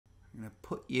I'm going to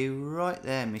put you right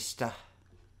there, mister.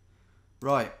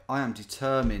 Right, I am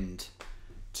determined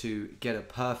to get a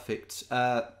perfect,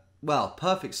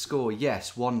 perfect score,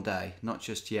 yes, one day, not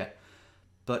just yet.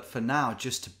 But for now,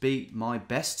 just to beat my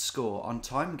best score on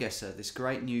Timeguessr, this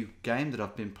great new game that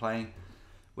I've been playing,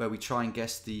 where we try and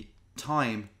guess the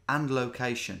time and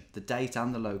location, the date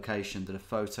and the location that a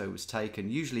photo was taken,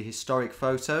 usually historic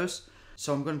photos.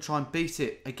 So I'm going to try and beat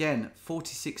it again.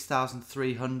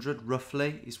 46,300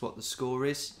 roughly is what the score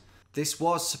is. This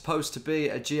was supposed to be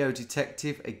a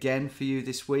geodetective again for you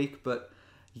this week, but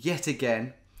yet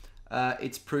again,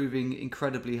 it's proving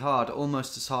incredibly hard,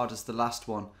 almost as hard as the last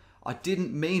one. I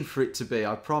didn't mean for it to be,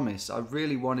 I promise. I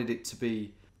really wanted it to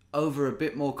be over a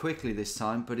bit more quickly this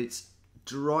time, but it's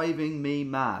driving me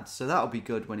mad. So that'll be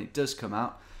good when it does come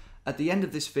out. At the end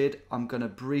of this vid, I'm going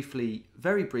to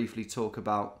very briefly talk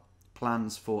about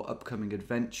plans for upcoming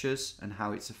adventures and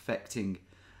how it's affecting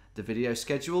the video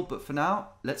schedule, but for now,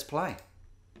 let's play.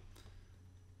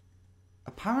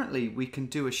 Apparently we can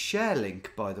do a share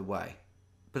link, by the way,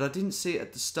 but I didn't see it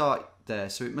at the start there,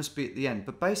 so it must be at the end.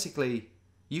 But basically,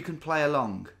 you can play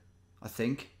along, I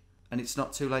think, and it's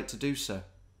not too late to do so,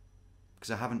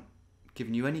 because I haven't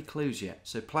given you any clues yet.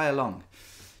 So play along.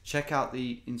 Check out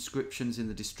the inscriptions in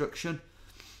the destruction.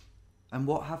 And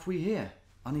what have we here?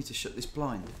 I need to shut this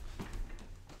blind.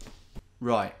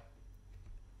 Right.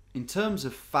 In terms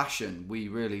of fashion, we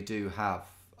really do have,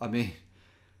 I mean,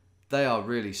 they are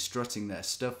really strutting their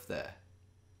stuff there.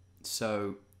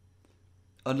 So,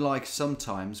 unlike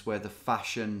sometimes where the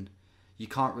fashion, you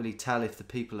can't really tell if the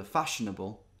people are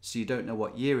fashionable, so you don't know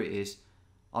what year it is,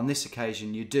 on this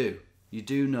occasion you do. You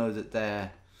do know that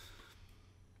they're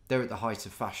at the height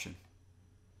of fashion.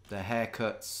 Their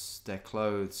haircuts, their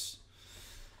clothes.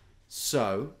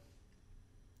 So,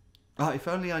 if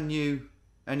only I knew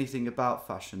anything about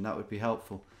fashion, that would be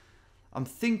helpful. I'm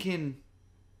thinking,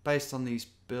 based on these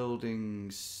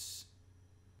buildings,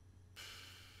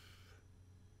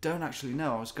 don't actually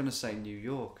know. I was going to say New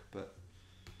York, but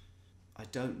I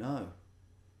don't know.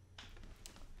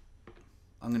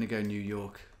 I'm going to go New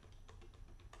York,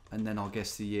 and then I'll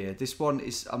guess the year. This one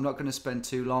is, I'm not going to spend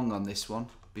too long on this one,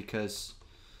 because,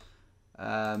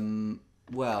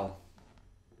 well,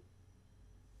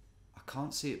 I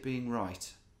can't see it being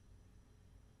right.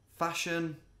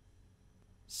 Fashion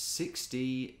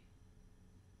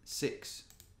 66.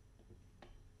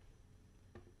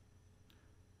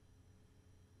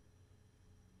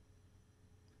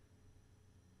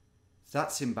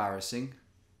 That's embarrassing.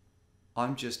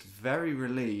 I'm just very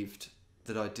relieved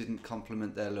that I didn't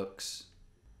compliment their looks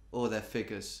or their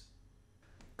figures.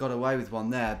 Got away with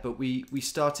one there, but we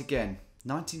start again.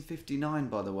 1959,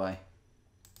 by the way.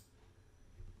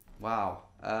 Wow.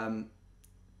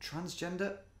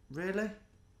 Transgender? Really?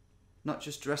 Not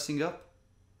just dressing up?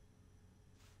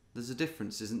 There's a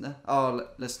difference, isn't there? Oh,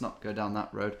 let's not go down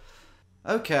that road.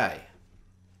 Okay.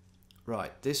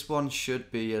 Right, this one should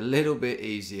be a little bit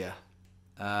easier.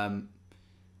 Barack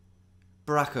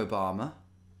Obama.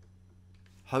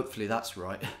 Hopefully that's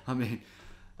right. I mean,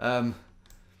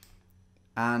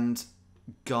 and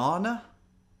Ghana?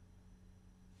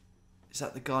 Is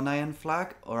that the Ghanaian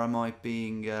flag? Or am I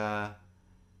being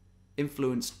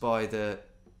influenced by the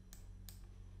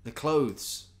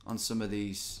clothes on some of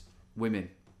these men?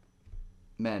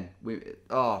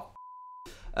 No,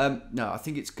 I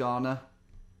think it's Ghana.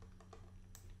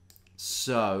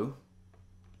 So,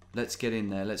 let's get in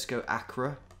there. Let's go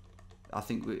Accra. I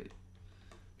think we'd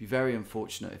be very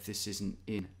unfortunate if this isn't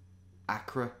in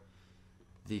Accra,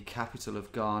 the capital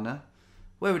of Ghana.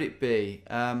 Where would it be?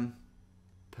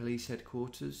 Police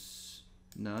headquarters?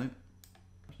 No.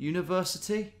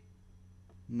 University?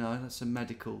 No, that's a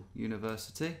medical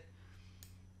university.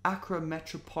 Accra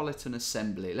Metropolitan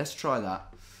Assembly. Let's try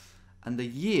that. And the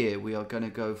year we are going to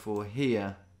go for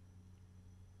here.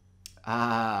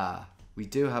 We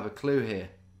do have a clue here.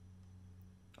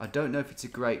 I don't know if it's a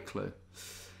great clue.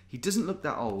 He doesn't look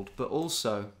that old, but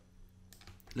also,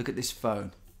 look at this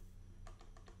phone.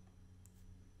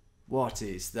 What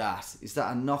is that? Is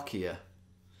that a Nokia?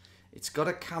 It's got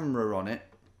a camera on it,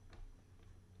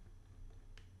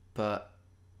 but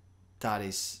that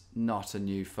is not a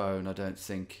new phone, I don't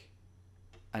think.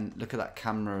 And look at that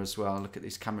camera as well. Look at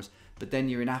these cameras. But then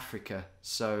you're in Africa,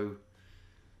 so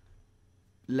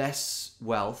less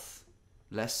wealth,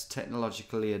 less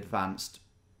technologically advanced.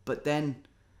 But then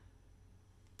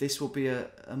this will be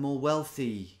a more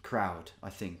wealthy crowd,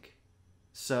 I think.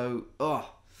 So,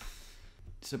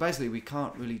 so basically we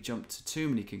can't really jump to too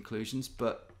many conclusions,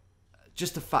 but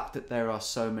just the fact that there are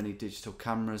so many digital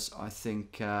cameras, I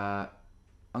think I'm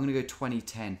going to go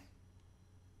 2010.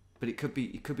 But it could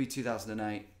be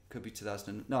 2008. Could be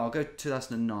 2000. No, I'll go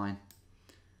 2009.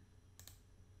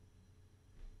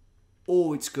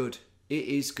 Oh, it's good. It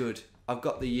is good. I've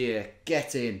got the year.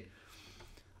 Get in.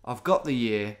 I've got the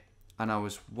year, and I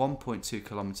was 1.2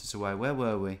 kilometres away. Where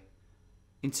were we?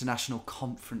 International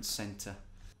Conference Centre.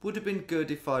 Would have been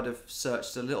good if I'd have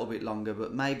searched a little bit longer,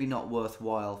 but maybe not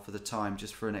worthwhile for the time,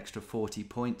 just for an extra 40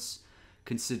 points,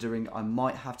 considering I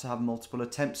might have to have multiple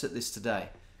attempts at this today,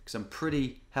 because I'm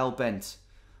pretty hell-bent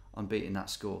on beating that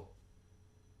score.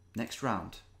 Next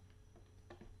round.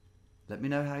 Let me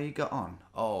know how you got on.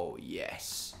 Oh,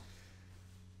 yes.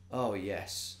 Oh,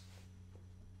 yes.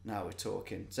 Now we're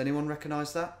talking. Does anyone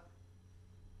recognise that?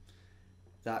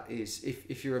 That is,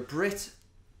 if you're a Brit,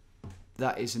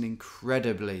 that is an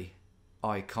incredibly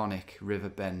iconic river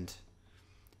bend.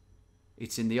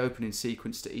 It's in the opening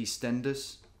sequence to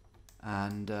EastEnders,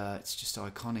 and it's just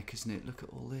iconic, isn't it? Look at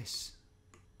all this.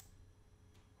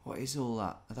 What is all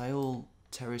that? Are they all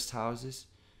terraced houses?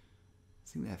 I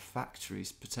think they're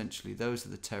factories, potentially. Those are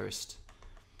the terraced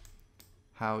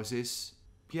houses.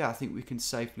 Yeah, I think we can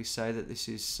safely say that this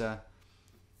is...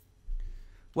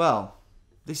 well,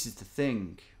 this is the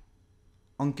thing.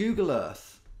 On Google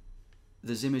Earth,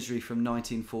 there's imagery from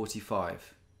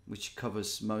 1945, which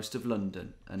covers most of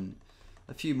London and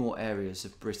a few more areas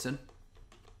of Britain.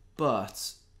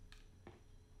 But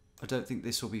I don't think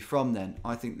this will be from then.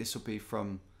 I think this will be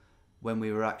from when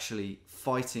we were actually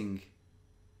fighting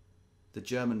the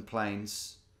German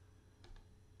planes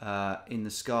in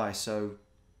the sky. So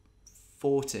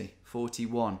 40,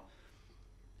 41.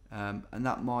 And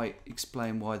that might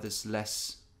explain why there's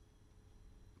less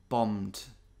bombed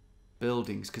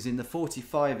buildings, because in the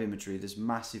 45 imagery there's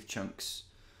massive chunks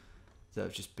that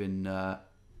have just been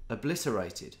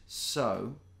obliterated.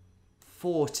 So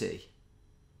 40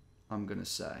 I'm gonna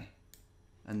say,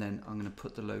 and then I'm gonna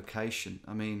put the location.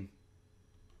 I mean,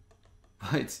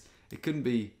 it couldn't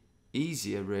be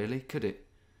easier really, could it?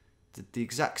 The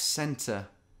exact center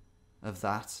of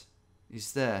that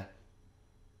is there,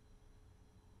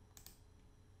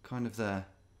 kind of there.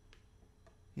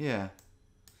 Yeah,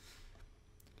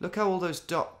 look how all those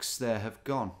docks there have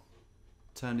gone,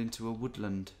 turned into a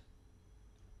woodland.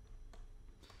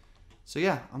 So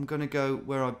yeah, I'm going to go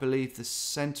where I believe the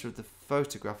centre of the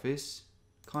photograph is,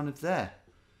 kind of there.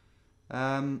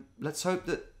 Let's hope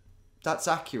that that's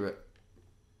accurate.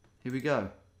 Here we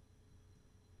go.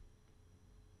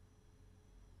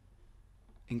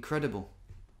 Incredible.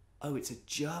 Oh, it's a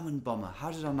German bomber.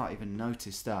 How did I not even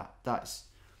notice that?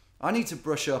 I need to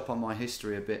brush up on my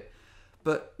history a bit,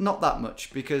 but not that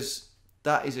much, because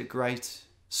that is a great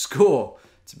score,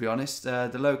 to be honest.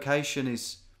 The location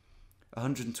is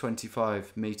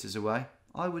 125 metres away.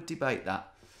 I would debate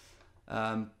that.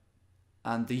 And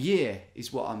the year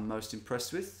is what I'm most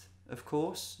impressed with, of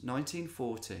course,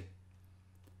 1940.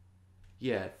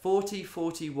 Yeah,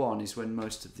 41 is when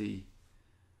most of the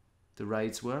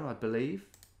raids were, I believe.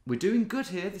 We're doing good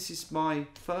here. This is my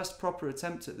first proper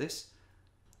attempt at this.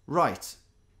 Right.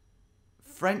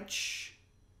 French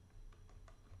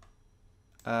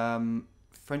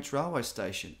railway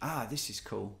station. Ah, this is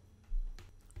cool.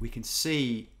 We can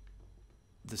see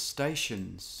the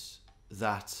stations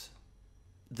that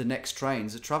the next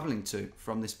trains are travelling to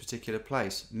from this particular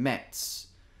place. Metz,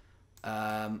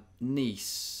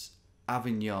 Nice,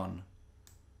 Avignon.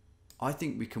 I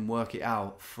think we can work it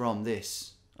out from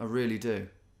this. I really do.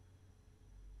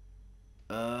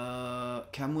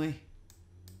 Can we?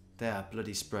 They are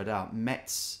bloody spread out.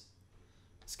 Metz.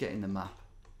 Let's get in the map.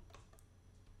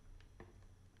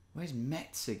 Where's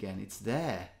Metz again? It's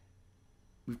there.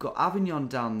 We've got Avignon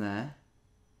down there.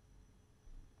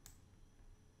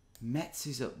 Metz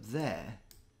is up there.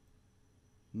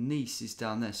 Nice is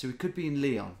down there. So we could be in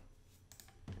Lyon.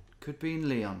 Could be in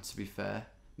Lyon, to be fair.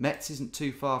 Metz isn't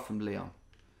too far from Lyon.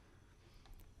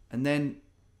 And then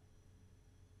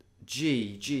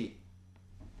G.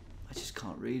 I just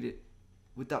can't read it.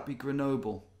 Would that be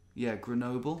Grenoble? Yeah,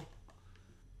 Grenoble.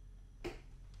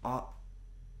 Oh,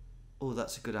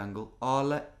 that's a good angle.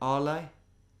 Arles.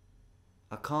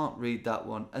 I can't read that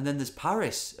one. And then there's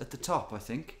Paris at the top, I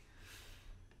think.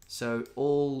 So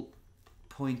all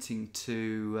pointing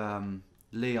to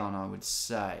Lyon, I would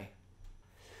say.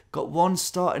 Got one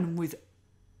starting with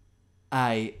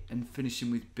A and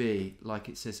finishing with B, like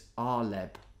it says Arles.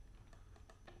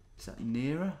 Is that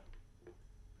nearer?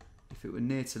 If it were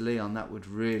near to Lyon, that would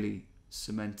really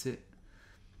cement it.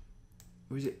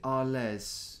 Or is it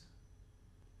Arles?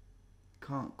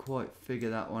 Can't quite figure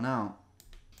that one out.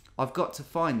 I've got to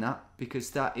find that,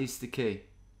 because that is the key.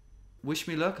 Wish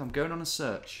me luck, I'm going on a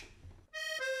search.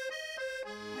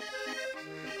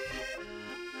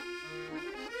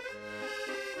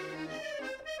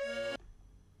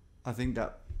 I think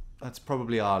that's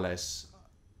probably Arles.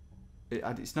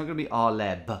 It's not going to be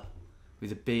Arleb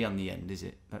with a B on the end, is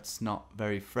it? That's not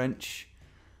very French.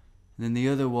 And then the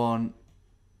other one,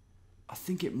 I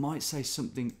think it might say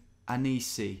something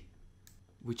Annecy,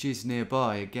 which is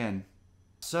nearby again.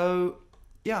 So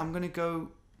yeah, I'm gonna go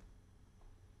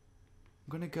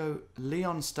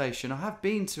Lyon station. I have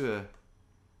been to a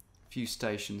few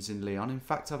stations in Lyon. In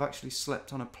fact, I've actually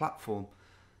slept on a platform.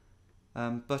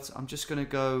 But I'm just gonna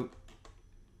go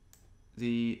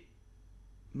the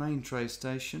main train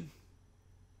station.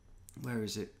 Where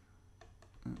is it?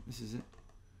 This is it.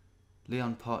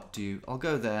 Lyon Part Dieu. I'll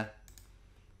go there.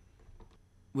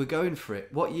 We're going for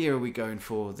it. What year are we going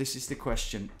for? This is the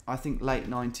question. I think late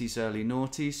 90s, early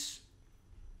noughties.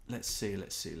 Let's see.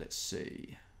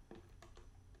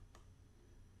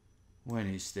 When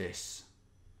is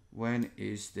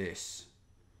this?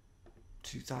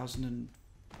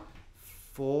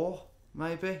 2004,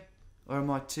 maybe? Or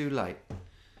am I too late?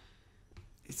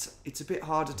 It's a bit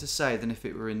harder to say than if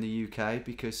it were in the UK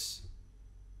because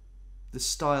the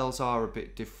styles are a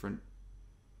bit different.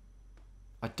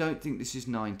 I don't think this is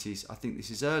 90s. I think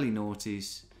this is early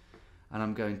noughties. And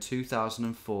I'm going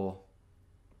 2004.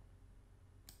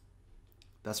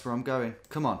 That's where I'm going.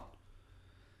 Come on.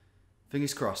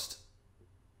 Fingers crossed.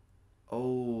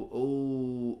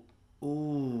 Oh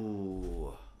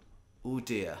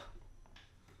dear.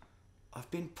 I've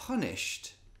been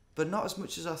punished, but not as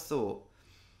much as I thought.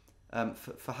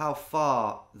 For how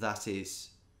far that is.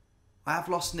 I have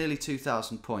lost nearly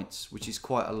 2,000 points, which is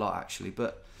quite a lot actually,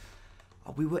 but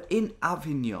we were in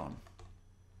Avignon,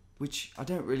 which I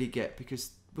don't really get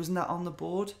because wasn't that on the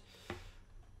board?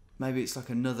 Maybe it's like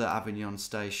another Avignon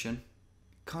station.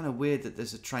 Kind of weird that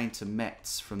there's a train to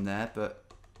Metz from there, but...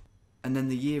 And then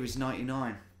the year is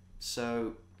 99,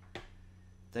 so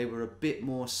they were a bit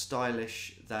more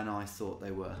stylish than I thought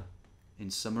they were, in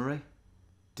summary.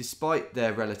 Despite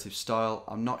their relative style,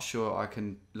 I'm not sure I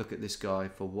can look at this guy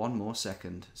for one more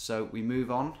second. So we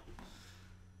move on.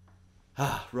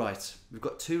 Right, we've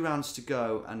got 2 rounds to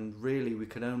go, and really we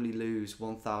can only lose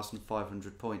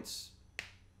 1,500 points.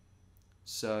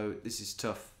 So this is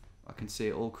tough. I can see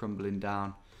it all crumbling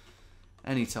down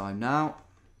anytime now.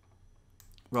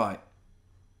 Right.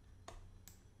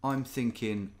 I'm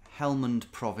thinking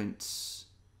Helmand Province,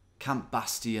 Camp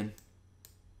Bastion,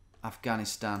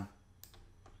 Afghanistan,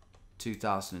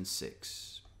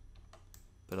 2006.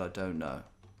 But I don't know.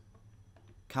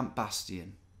 Camp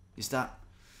Bastion. Is that...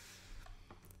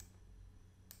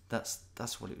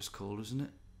 That's what it was called, isn't it?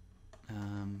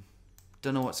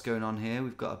 Don't know what's going on here.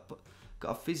 We've got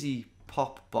a fizzy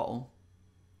pop bottle,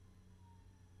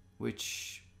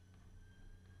 which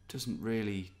doesn't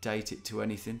really date it to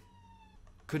anything.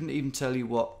 Couldn't even tell you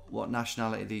what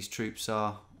nationality these troops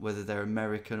are, whether they're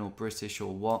American or British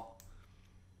or what.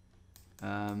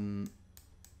 A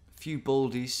few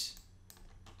baldies.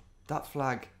 That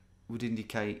flag would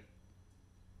indicate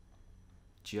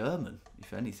German,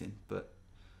 if anything, but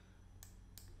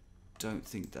don't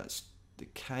think that's the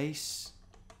case.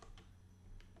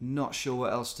 Not sure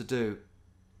what else to do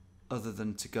other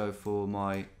than to go for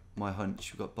my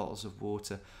hunch. We've got bottles of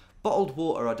water. Bottled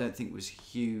water I don't think was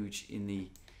huge in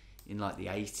like the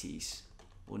 80s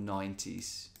or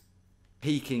 90s.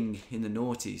 Peaking in the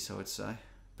noughties, I would say.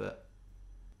 But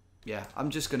yeah,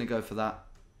 I'm just going to go for that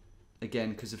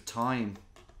again because of time.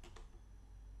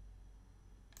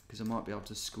 Because I might be able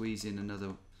to squeeze in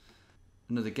another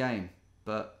game.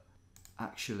 But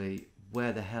actually,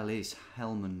 where the hell is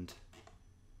Helmand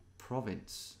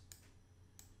Province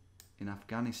in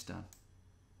Afghanistan?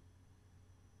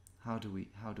 How do we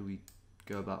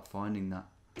go about finding that?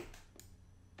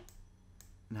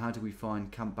 And how do we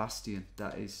find Camp Bastion?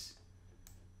 That is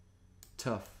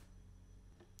tough.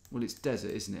 Well, it's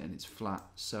desert, isn't it? And it's flat.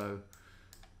 So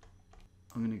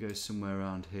I'm going to go somewhere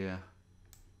around here.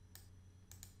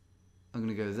 I'm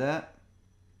going to go there.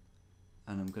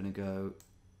 And I'm going to go...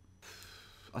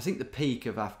 I think the peak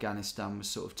of Afghanistan was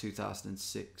sort of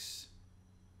 2006.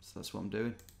 So that's what I'm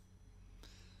doing.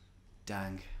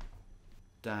 Dang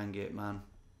it, man.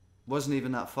 Wasn't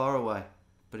even that far away,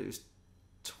 but it was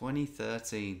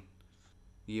 2013.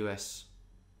 US.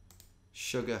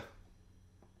 Sugar.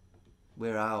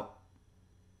 We're out.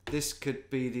 This could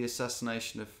be the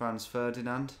assassination of Franz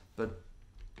Ferdinand, but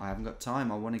I haven't got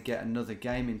time. I want to get another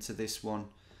game into this one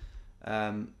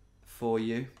for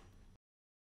you.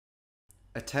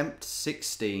 Attempt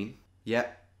 16.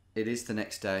 Yep, it is the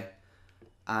next day.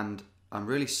 And I'm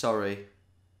really sorry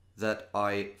that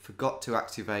I forgot to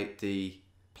activate the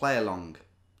play along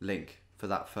link for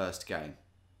that first game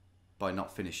by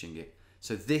not finishing it.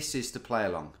 So this is the play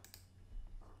along.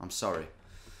 I'm sorry.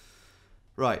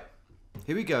 Right,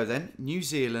 here we go then. New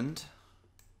Zealand.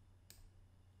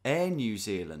 Air New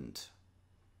Zealand.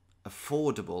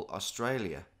 Affordable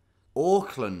Australia.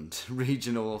 Auckland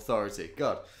Regional Authority.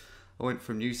 God, I went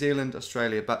from New Zealand,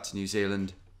 Australia, back to New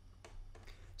Zealand.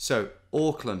 So,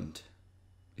 Auckland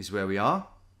is where we are.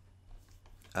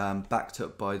 Backed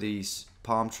up by these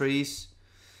palm trees.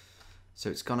 So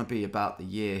it's going to be about the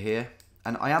year here.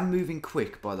 And I am moving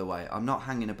quick, by the way. I'm not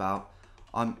hanging about.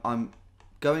 I'm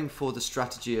going for the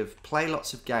strategy of play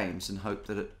lots of games and hope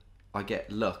that I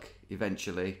get luck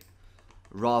eventually,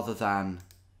 rather than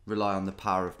rely on the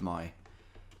power of my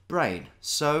brain.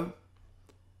 So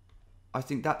I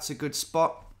think that's a good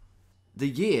spot. The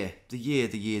year.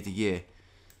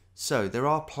 So there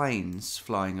are planes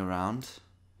flying around.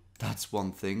 That's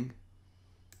one thing.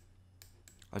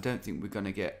 I don't think we're going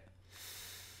to get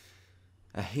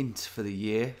a hint for the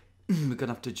year. We're going to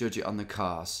have to judge it on the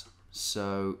cars.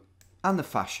 So, and the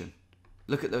fashion.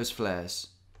 Look at those flares.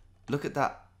 Look at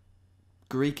that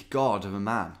Greek god of a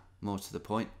man, more to the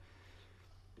point.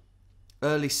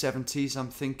 Early 70s, I'm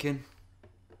thinking.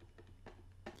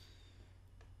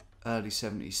 Early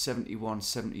 70s, 71,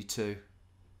 72.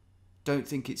 Don't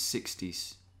think it's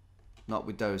 60s. Not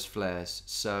with those flares.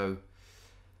 So,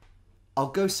 I'll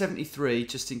go 73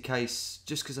 just in case,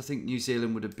 just because I think New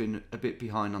Zealand would have been a bit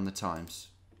behind on the times.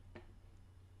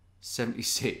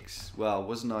 76. Well,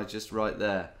 wasn't I just right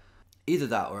there? Either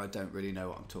that or I don't really know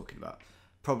what I'm talking about.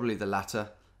 Probably the latter.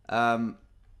 The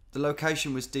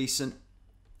location was decent.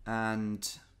 And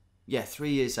yeah,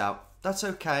 3 years out. That's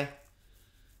okay.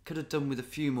 Could have done with a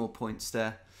few more points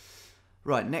there.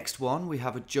 Right, next one, we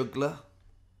have a juggler.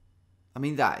 I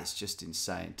mean, that is just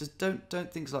insane.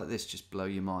 Don't things like this just blow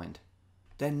your mind?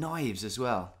 They're knives as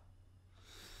well.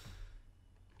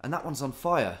 And that one's on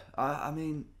fire. I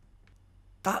mean,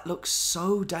 that looks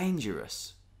so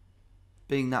dangerous.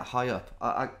 Being that high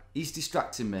up. He's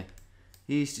distracting me.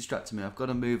 He's distracting me. I've got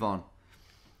to move on.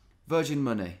 Virgin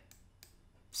Money.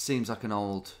 Seems like an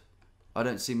old... I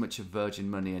don't see much of Virgin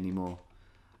Money anymore.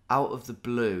 Out of the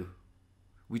blue.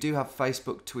 We do have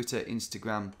Facebook, Twitter,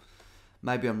 Instagram.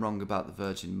 Maybe I'm wrong about the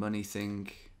Virgin Money thing.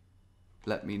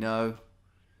 Let me know.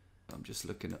 I'm just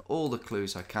looking at all the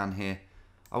clues I can here.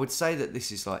 I would say that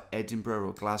this is like Edinburgh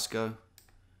or Glasgow.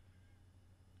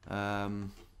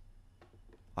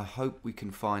 I hope we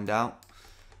can find out.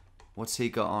 What's he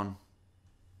got on?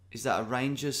 Is that a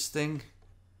Rangers thing?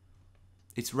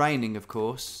 It's raining, of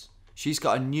course. She's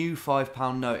got a new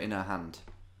 £5 note in her hand.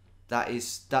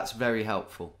 That's very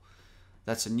helpful.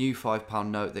 That's a new £5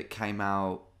 note that came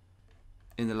out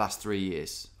in the last 3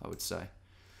 years, I would say.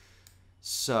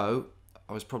 So,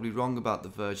 I was probably wrong about the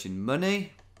Virgin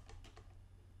Money.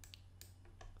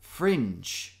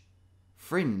 Fringe,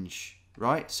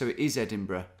 right? So it is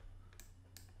Edinburgh.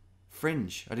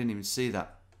 Fringe, I didn't even see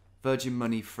that. Virgin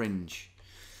Money Fringe.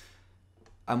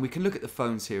 And we can look at the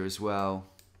phones here as well.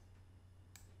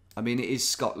 I mean, it is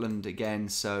Scotland again,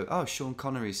 so... Oh, Sean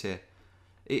Connery's here.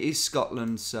 It is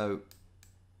Scotland, so...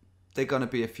 They're going to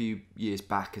be a few years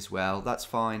back as well. That's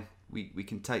fine. We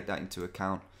can take that into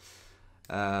account.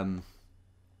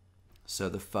 So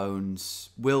the phones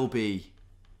will be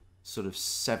sort of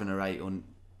 7 or 8 or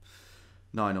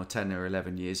 9 or 10 or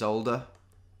 11 years older.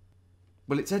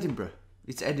 Well, it's Edinburgh.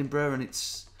 It's Edinburgh and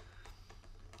it's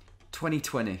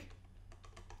 2020,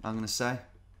 I'm going to say.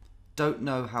 Don't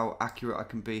know how accurate I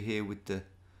can be here with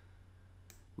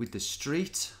the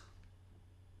street.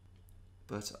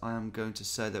 But I am going to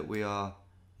say that we are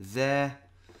there.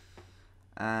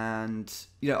 And,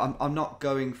 you know, I'm not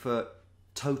going for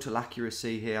total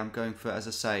accuracy here. I'm going for, as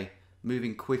I say,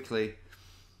 moving quickly.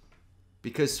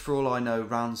 Because for all I know,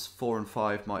 rounds 4 and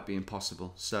 5 might be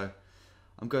impossible. So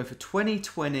I'm going for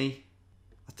 2020.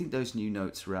 I think those new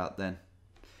notes were out then.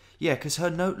 Yeah, because her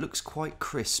note looks quite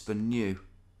crisp and new.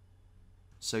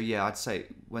 So yeah, I'd say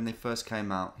when they first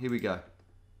came out. Here we go.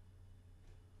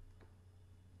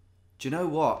 Do you know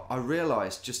what? I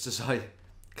realised just as I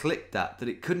clicked that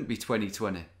it couldn't be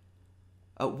 2020.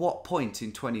 At what point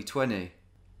in 2020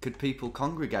 could people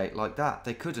congregate like that?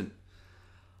 They couldn't.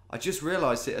 I just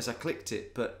realised it as I clicked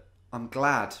it, but I'm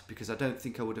glad because I don't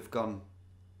think I would have gone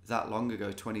that long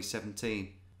ago,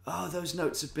 2017. Oh, those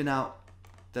notes have been out.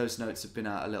 Those notes have been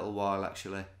out a little while,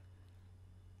 actually.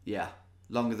 Yeah,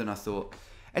 longer than I thought.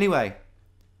 Anyway,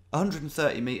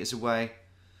 130 metres away.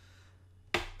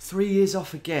 3 years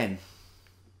off again.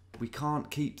 We can't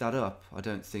keep that up, I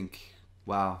don't think.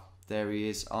 Wow, there he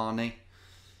is, Arnie.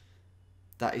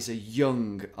 That is a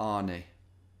young Arnie.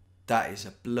 That is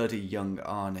a bloody young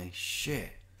Arnie. Shit.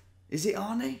 Is it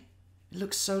Arnie? It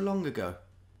looks so long ago.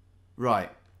 Right,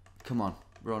 come on.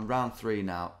 We're on round 3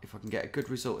 now. If I can get a good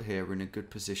result here, we're in a good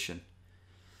position.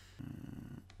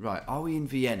 Right, are we in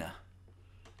Vienna?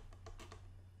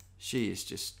 She is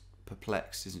just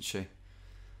perplexed, isn't she?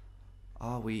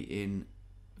 Are we in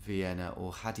Vienna,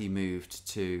 or had he moved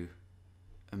to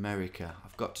America?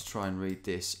 I've got to try and read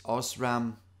this.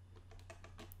 Osram.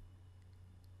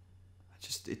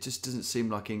 It just doesn't seem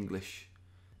like English.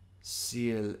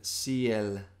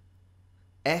 CL.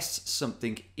 S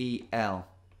something EL.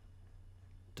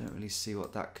 Don't really see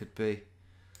what that could be.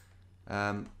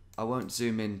 I won't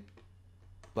zoom in.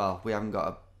 Well, we haven't got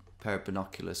a pair of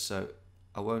binoculars, so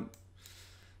I won't.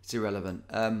 It's irrelevant.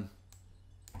 I'm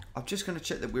just going to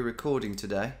check that we're recording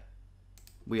today.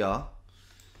 We are.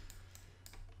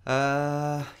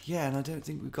 Yeah, and I don't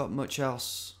think we've got much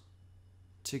else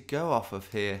to go off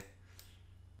of here.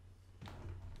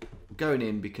 I'm going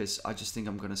in because I just think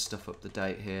I'm going to stuff up the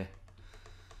date here.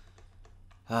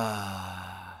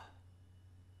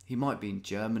 He might be in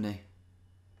Germany,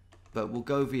 but we'll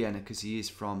go Vienna because he is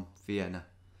from Vienna.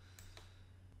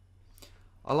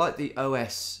 I like the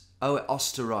OS,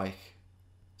 Österreich.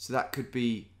 So that could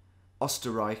be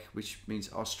Österreich, which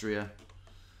means Austria,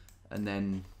 and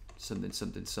then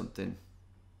something.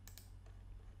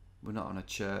 We're not on a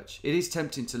church. It is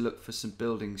tempting to look for some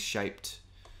buildings shapes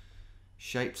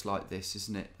like this,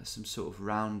 isn't it? There's some sort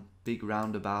of big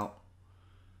roundabout,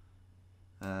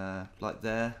 like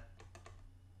there.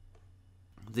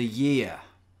 The year.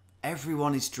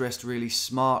 Everyone is dressed really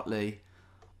smartly.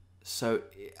 So,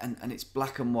 and it's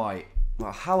black and white.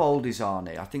 Well, how old is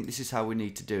Arnie? I think this is how we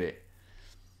need to do it.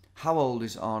 How old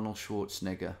is Arnold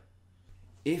Schwarzenegger?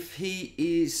 If he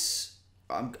is,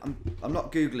 I'm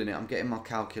not Googling it. I'm getting my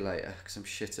calculator because I'm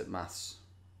shit at maths.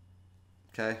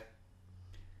 Okay.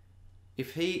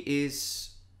 If he is,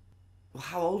 well,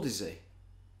 how old is he?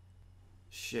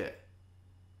 Shit.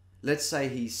 Let's say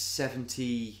he's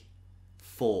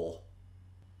 74.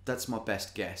 That's my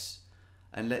best guess.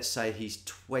 And let's say he's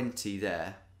 20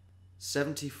 there.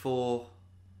 74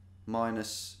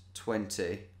 minus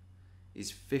 20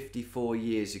 is 54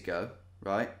 years ago,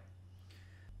 right?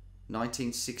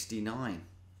 1969.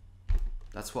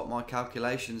 That's what my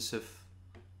calculations have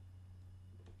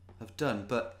done.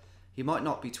 But he might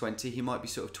not be 20. He might be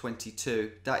sort of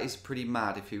 22. That is pretty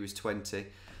mad if he was 20.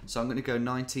 So I'm going to go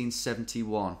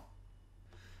 1971.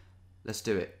 Let's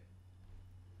do it.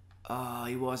 Ah,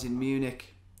 he was in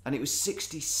Munich. And it was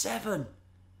 67.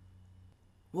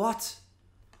 What?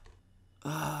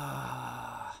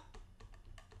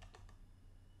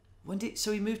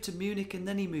 So he moved to Munich and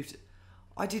then he moved.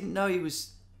 I didn't know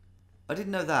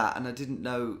that, and I didn't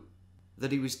know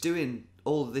that he was doing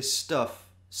all this stuff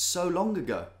so long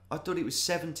ago. I thought it was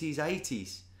 70s,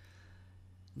 80s.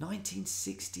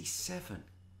 1967.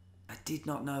 I did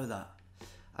not know that.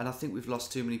 And I think we've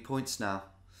lost too many points now.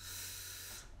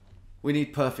 We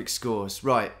need perfect scores.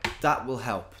 Right, that will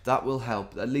help. That will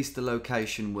help. At least the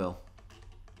location will.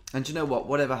 And you know what?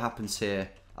 Whatever happens here,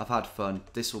 I've had fun.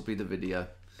 This will be the video.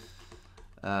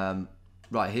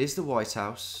 Right, here's the White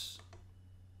House.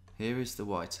 Here is the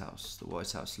White House. The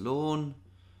White House lawn.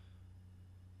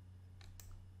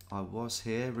 I was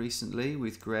here recently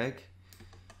with Greg.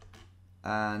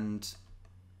 And,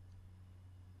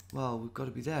 well, we've got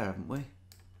to be there, haven't we?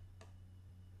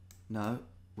 No,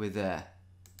 we're there.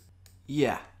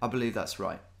 Yeah, I believe that's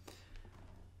right.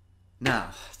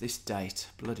 Now, this date,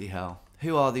 bloody hell.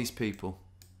 Who are these people?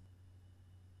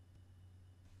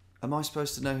 Am I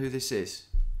supposed to know who this is?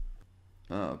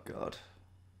 Oh, God.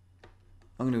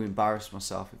 I'm going to embarrass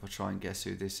myself if I try and guess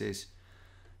who this is.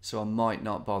 So I might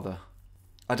not bother.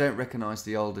 I don't recognise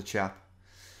the older chap.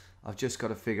 I've just got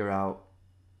to figure out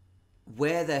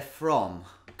where they're from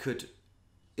could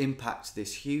impact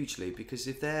this hugely. Because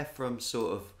if they're from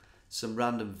sort of some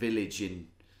random village in,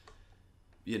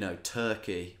 you know,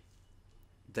 Turkey,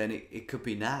 then it could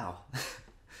be now.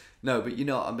 No, but you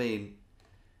know what I mean.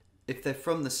 If they're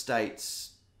from the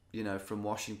States, you know, from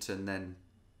Washington, then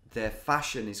their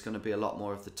fashion is going to be a lot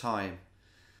more of the time.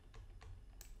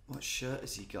 What shirt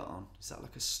has he got on? Is that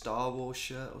like a Star Wars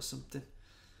shirt or something?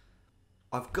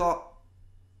 I've got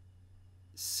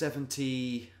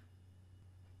 70...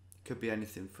 Could be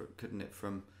anything, couldn't it?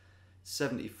 From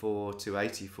 74 to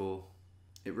 84.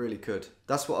 It really could.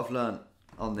 That's what I've learned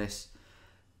on this.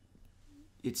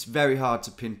 It's very hard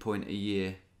to pinpoint a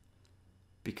year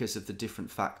because of the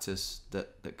different factors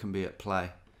that can be at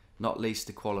play, not least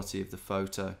the quality of the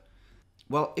photo.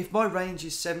 Well, if my range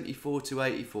is 74 to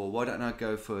 84, why don't I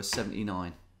go for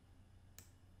 79?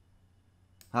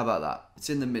 How about that? It's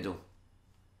in the middle.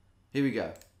 Here we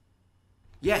go.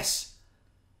 Yes!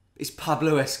 It's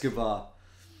Pablo Escobar.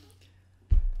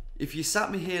 If you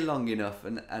sat me here long enough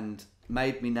and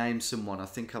made me name someone, I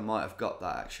think I might have got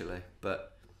that actually.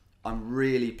 But I'm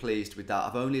really pleased with that.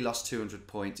 I've only lost 200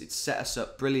 points. It's set us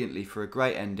up brilliantly for a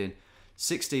great ending.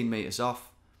 16 metres off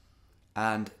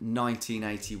and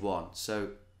 1981. So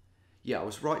yeah, I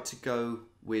was right to go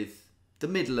with the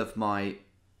middle of my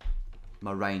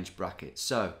range bracket.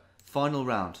 So final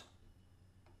round.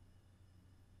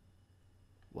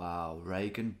 Wow,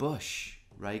 Reagan Bush.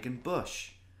 Reagan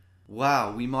Bush.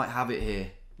 Wow, we might have it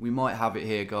here. We might have it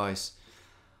here, guys.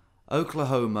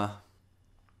 Oklahoma,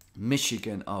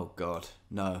 Michigan. Oh God,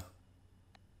 no.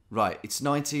 Right, it's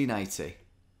 1980.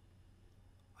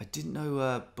 I didn't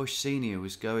know Bush Senior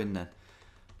was going then.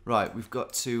 Right, we've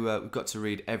got to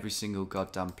read every single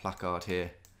goddamn placard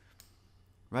here.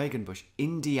 Reagan Bush,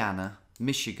 Indiana,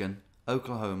 Michigan,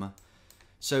 Oklahoma.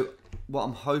 So what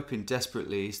I'm hoping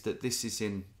desperately is that this is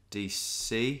in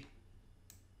DC.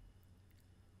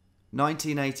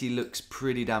 1980 looks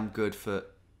pretty damn good for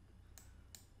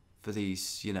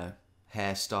these, you know,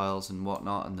 hairstyles and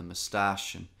whatnot, and the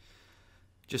moustache and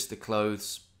just the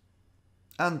clothes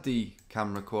and the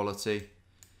camera quality.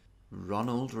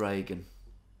 Ronald Reagan.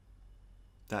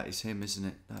 That is him, isn't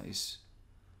it? That is.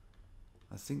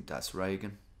 I think that's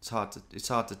Reagan. It's hard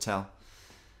to tell.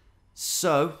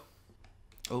 So,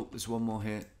 oh, there's one more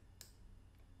here.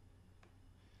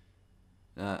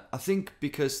 I think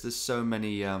because there's so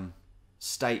many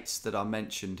states that are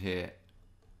mentioned here,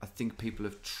 I think people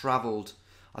have travelled.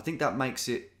 I think that makes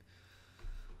it,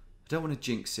 I don't want to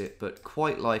jinx it, but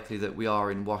quite likely that we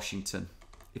are in Washington.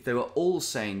 If they were all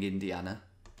saying Indiana,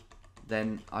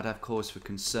 then I'd have cause for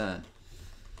concern.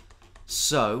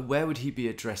 So, where would he be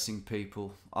addressing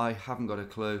people? I haven't got a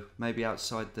clue. Maybe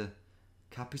outside the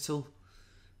Capitol?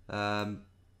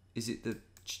 Is it the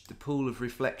Pool of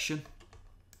Reflection?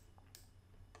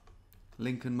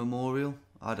 Lincoln Memorial?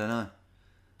 I don't know.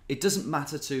 It doesn't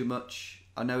matter too much.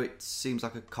 I know it seems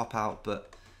like a cop-out,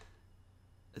 but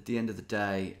at the end of the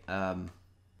day,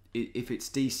 if it's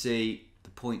DC, the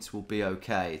points will be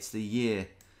okay. It's the year.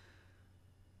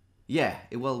 Yeah,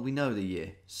 well, we know the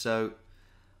year. So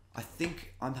I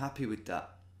think I'm happy with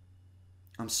that.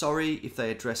 I'm sorry if they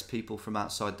address people from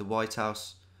outside the White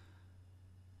House.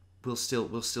 We'll still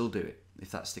do it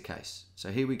if that's the case.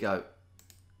 So here we go.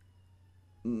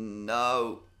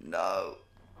 No.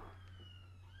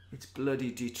 It's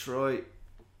bloody Detroit.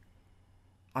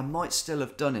 I might still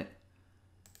have done it.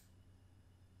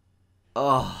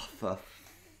 Oh, for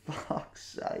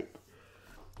fuck's sake.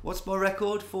 What's my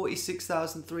record?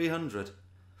 46,300.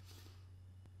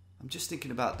 I'm just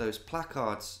thinking about those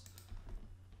placards.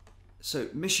 So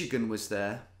Michigan was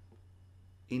there.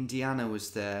 Indiana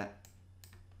was there.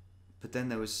 But then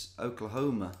there was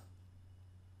Oklahoma.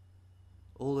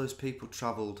 All those people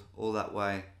travelled all that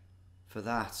way for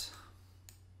that.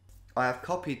 I have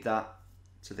copied that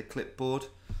to the clipboard.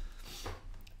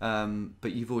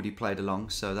 But you've already played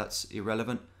along, so that's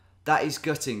irrelevant. That is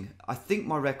gutting. I think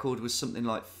my record was something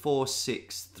like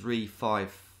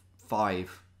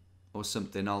 46355 or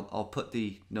something. I'll put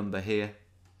the number here.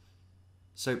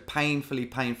 So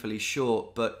painfully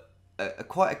short, but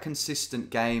quite a consistent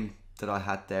game that I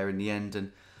had there in the end,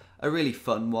 and a really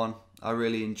fun one. I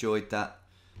really enjoyed that.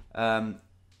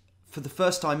 For the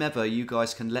first time ever, you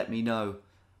guys can let me know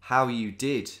how you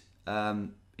did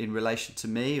in relation to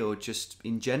me or just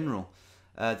in general.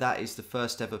 That is the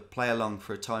first ever play along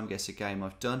for a Timeguessr game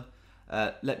I've done.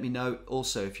 Let me know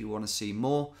also if you want to see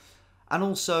more, and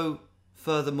also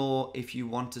furthermore if you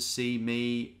want to see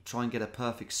me try and get a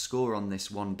perfect score on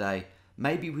this one day,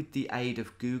 maybe with the aid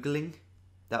of Googling.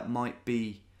 That might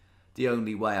be the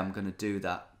only way I'm going to do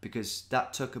that, because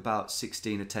that took about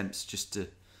 16 attempts just to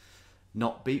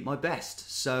not beat my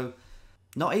best. So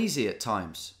not easy at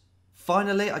times.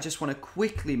 Finally, I just want to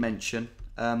quickly mention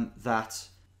that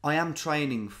I am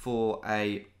training for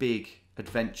a big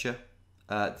adventure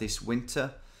this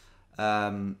winter.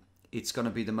 It's going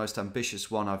to be the most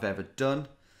ambitious one I've ever done.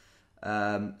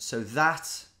 So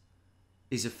that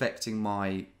is affecting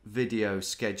my video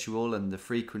schedule and the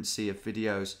frequency of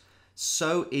videos.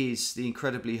 So is the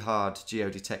incredibly hard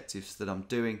geodetectives that I'm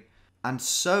doing. And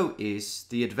so is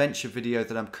the adventure video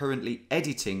that I'm currently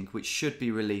editing, which should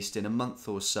be released in a month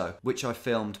or so, which I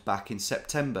filmed back in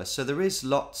September. So there is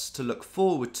lots to look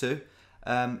forward to.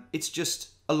 It's just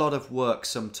a lot of work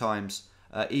sometimes,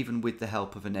 even with the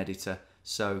help of an editor.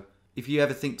 So if you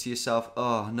ever think to yourself,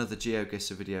 oh, another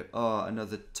GeoGizard video, oh,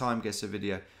 another Timeguessr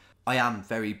video, I am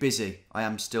very busy. I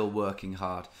am still working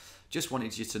hard. Just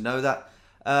wanted you to know that.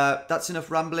 That's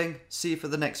enough rambling. See you for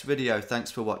the next video.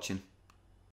 Thanks for watching.